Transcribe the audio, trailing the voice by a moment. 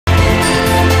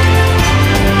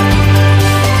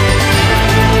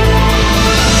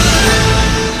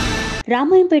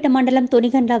రామాయంపేట మండలం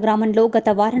తొనిగండ్ల గ్రామంలో గత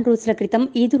వారం రోజుల క్రితం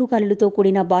ఈదురుగాలులతో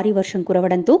కూడిన భారీ వర్షం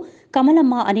కురవడంతో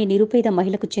కమలమ్మ అనే నిరుపేద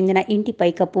మహిళకు చెందిన ఇంటి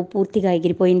పైకప్పు పూర్తిగా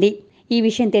ఎగిరిపోయింది. ఈ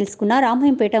విషయం తెలుసుకున్న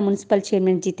Ramayampet municipal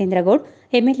chairman జితేంద్రగౌడ్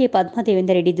MLA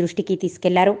Padma Devender Reddy దృష్టికి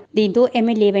తీసుకెళ్లారు. దీంతో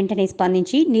ఎమ్మెల్యే వెంటనే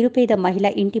స్పందించి నిరుపేద మహిళ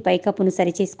ఇంటి పైకప్పును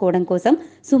సరిచేసుకోవడం కోసం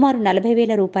సుమారు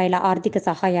 40,000 రూపాయల ఆర్థిక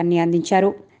సహాయాన్ని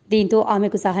అందించారు. దీంతో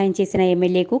ఆమెకు సహాయం చేసిన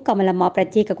ఎమ్మెల్యేకు కమలమ్మ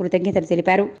ప్రత్యేక కృతజ్ఞతలు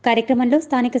తెలిపారు. కార్యక్రమంలో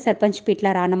స్థానిక సర్పంచ్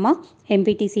పిట్ల రానమ్మ,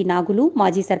 ఎంపీటీసీ నాగులు,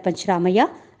 మాజీ sarpanch Ramayya,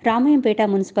 Ramayampet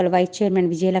municipal vice chairman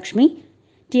Vijayalakshmi,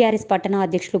 TRS పట్టణ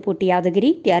అధ్యక్షులు పుట్టి యాదగిరి,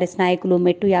 టీఆర్ఎస్ నాయకులు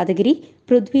మెట్టు యాదగిరి,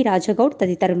 పృథ్వీ రాజగౌడ్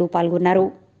తదితరులు పాల్గొన్నారు.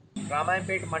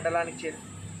 రామాయంపేట మండలానికి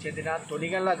చెందిన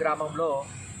తొనిగండ్ల గ్రామంలో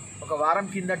ఒక వారం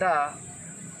కిందట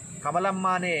కమలమ్మ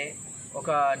అనే ఒక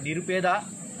నిరుపేద,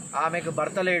 ఆమెకు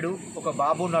భర్త లేడు, ఒక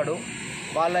బాబు ఉన్నాడు.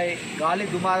 వాళ్ళ గాలి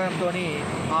దుమారంతో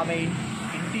ఆమె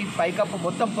ఇంటి పైకప్పు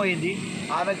మొత్తం పోయింది.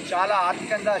 ఆమెకు చాలా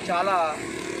ఆర్థికంగా చాలా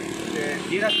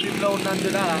దీనస్థితిలో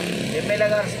ఉన్నందున ఎమ్మెల్యే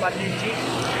గారు స్పందించి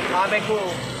ఆమెకు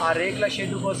ఆ రేకుల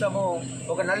షెడ్ కోసము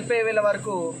ఒక 40,000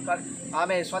 వరకు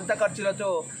ఆమె సొంత ఖర్చులతో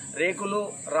రేకులు,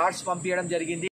 రాడ్స్ పంపించడం జరిగింది.